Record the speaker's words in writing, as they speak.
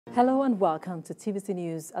Hello and welcome to TVC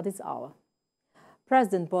News at this hour.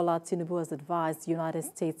 President Bola Tinubu has advised United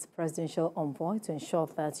States Presidential Envoy to ensure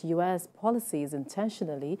that U.S. policy is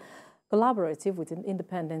intentionally collaborative with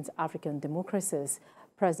independent African democracies.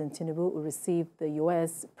 President Tinubu will receive the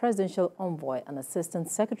U.S. Presidential Envoy and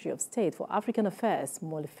Assistant Secretary of State for African Affairs,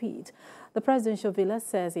 Pheeat. The Presidential Villa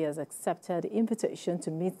says he has accepted the invitation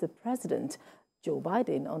to meet the President, Joe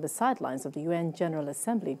Biden, on the sidelines of the UN General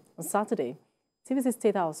Assembly on Saturday. TVC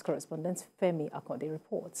State House correspondent Femi Akonde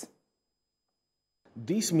reports.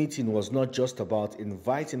 This meeting was not just about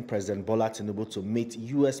inviting President Bola Tinubu to meet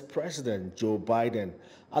U.S. President Joe Biden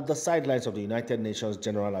at the sidelines of the United Nations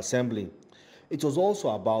General Assembly. It was also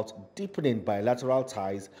about deepening bilateral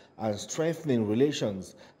ties and strengthening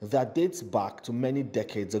relations that dates back to many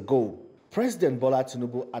decades ago. President Bola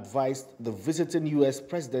Tinubu advised the visiting U.S.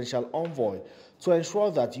 Presidential Envoy to ensure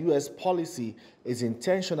that U.S. policy is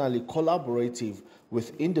intentionally collaborative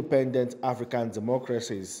with independent African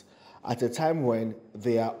democracies at a time when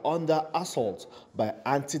they are under assault by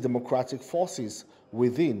anti-democratic forces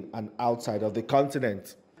within and outside of the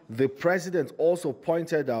continent. The president also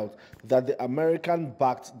pointed out that the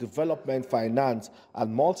American-backed development finance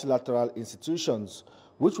and multilateral institutions,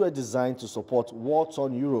 which were designed to support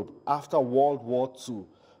war-torn Europe after World War II,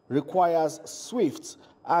 requires swift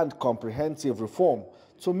and comprehensive reform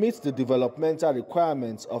to meet the developmental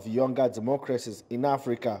requirements of younger democracies in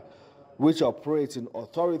Africa, which operate in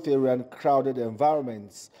authoritarian, crowded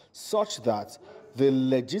environments, such that the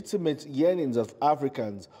legitimate yearnings of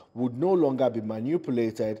Africans would no longer be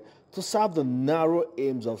manipulated to serve the narrow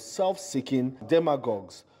aims of self-seeking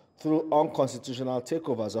demagogues through unconstitutional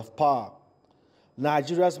takeovers of power.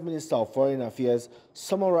 Nigeria's Minister of Foreign Affairs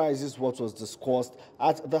summarizes what was discussed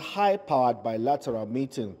at the high-powered bilateral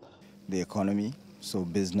meeting. The economy, so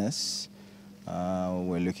business.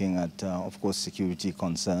 We're looking at, of course, security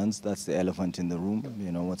concerns. That's the elephant in the room.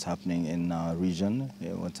 You know, what's happening in our region,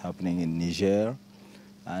 what's happening in Niger,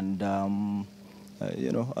 and,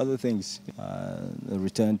 you know, other things. The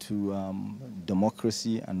return to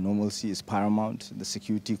democracy and normalcy is paramount. The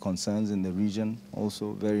security concerns in the region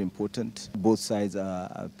also very important. Both sides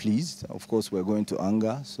are pleased. Of course, we're going to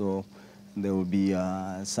UNGA, so there will be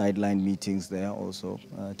sideline meetings there also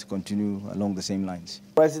to continue along the same lines.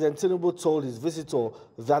 President Tinubu told his visitor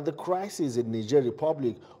that the crisis in Niger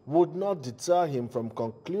Republic would not deter him from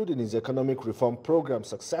concluding his economic reform program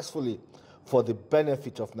successfully for the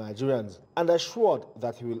benefit of Nigerians, and assured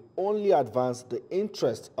that he will only advance the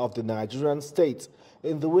interests of the Nigerian state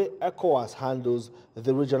in the way ECOWAS handles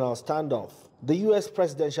the regional standoff. The U.S.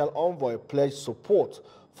 Presidential Envoy pledged support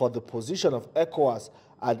for the position of ECOWAS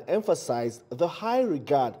and emphasized the high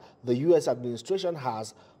regard the U.S. administration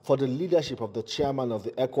has for the leadership of the chairman of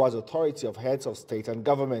the ECOWAS Authority of Heads of State and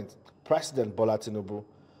Government, President Bola Tinubu,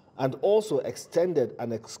 and also extended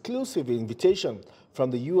an exclusive invitation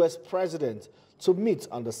from the U.S. President to meet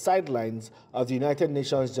on the sidelines of the United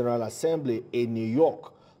Nations General Assembly in New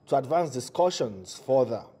York to advance discussions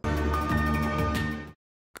further.